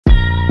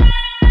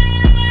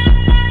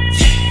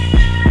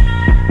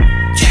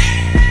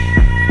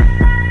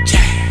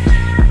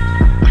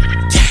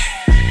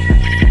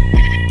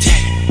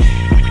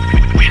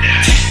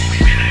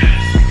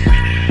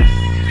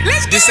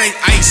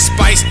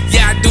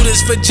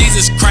for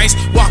Jesus Christ.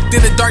 Walked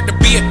in the dark to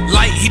be a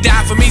light. He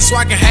died for me so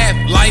I can have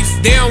life.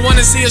 They don't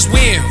wanna see us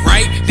win,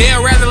 right?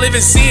 They'd rather live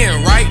in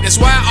sin, right? That's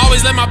why I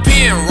always let my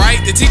pen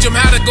write, to teach them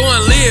how to go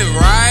and live,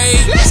 right?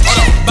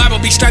 Hold on. Bible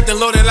be strapped and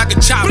loaded like a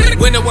chopper.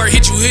 When the word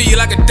hit you, hear you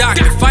like a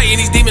doctor. Fighting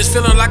these demons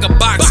feeling like a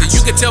boxer.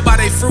 You can tell by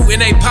they fruit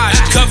and they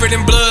posture. Covered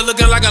in blood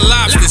looking like a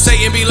lobster.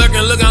 Satan be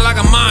lurking looking like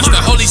a monster.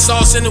 Holy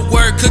sauce in the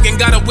word cooking,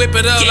 gotta whip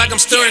it up like I'm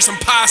stirring some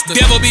pasta.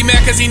 Devil be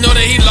mad cause he know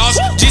that he lost.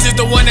 Jesus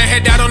the one that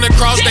had died on the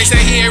cross. They say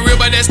he ain't real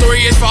but that story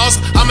is false.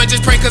 I'ma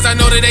just pray cause I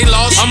know that they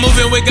lost. I'm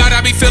moving with God,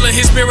 I be feeling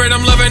his spirit.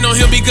 I'm loving on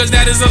him because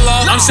that is the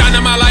law. I'm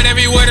shining my light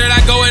everywhere that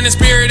I go, and the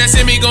spirit that's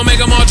in me gon' make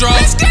them all draw.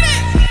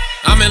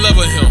 I'm in love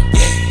with him.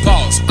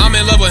 Pause. I'm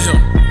in love with him.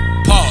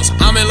 Pause.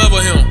 I'm in love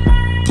with him.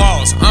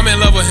 Pause. I'm in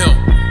love with him.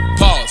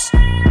 Pause.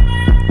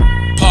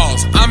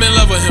 Pause. I'm in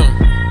love with him.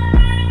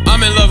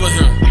 I'm in love with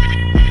him.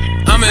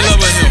 I'm in love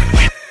with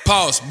him.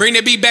 Pause. Bring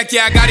the beat back,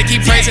 yeah, I gotta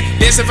keep praising.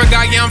 Dancing for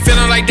God, yeah, I'm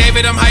feeling like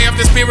David. I'm high off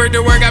the spirit,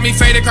 the word got me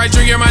faded. Christ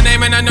Jr., my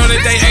name, and I know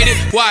that they hate it.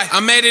 Why?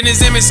 I'm made in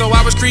his image, so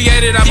I was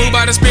created. I move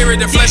by the spirit,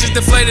 the flesh is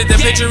deflated. The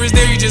picture is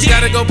there, you just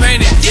gotta go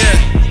paint it,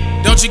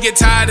 yeah. Don't you get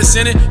tired of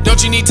sinning?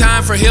 Don't you need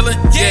time for healing?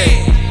 Yeah.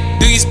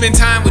 Do you spend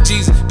time with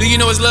Jesus? Do you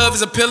know his love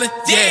is appealing?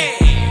 Yeah.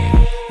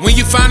 When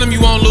you find him,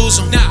 you won't lose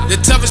him. The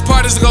toughest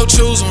part is to go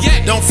choose him.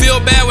 Don't feel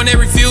bad when they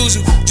refuse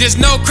you. Just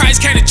know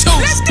Christ came to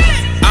choose.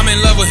 I'm in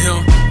love with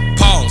him.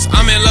 Pause.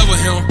 I'm in love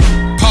with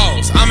him.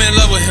 Pause. I'm in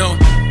love with him.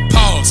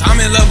 Pause. I'm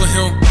in love with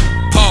him.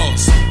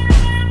 Pause.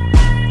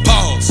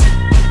 Pause.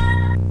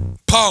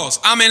 Pause.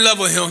 I'm in love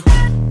with him.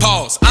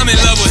 Pause. I'm in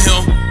love with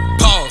him.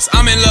 Pause.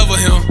 I'm in love with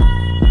him.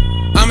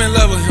 I'm in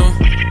love with him.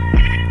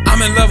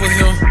 I'm in love with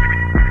him.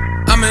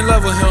 I'm in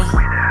love with him.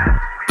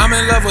 I'm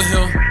in love with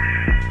him.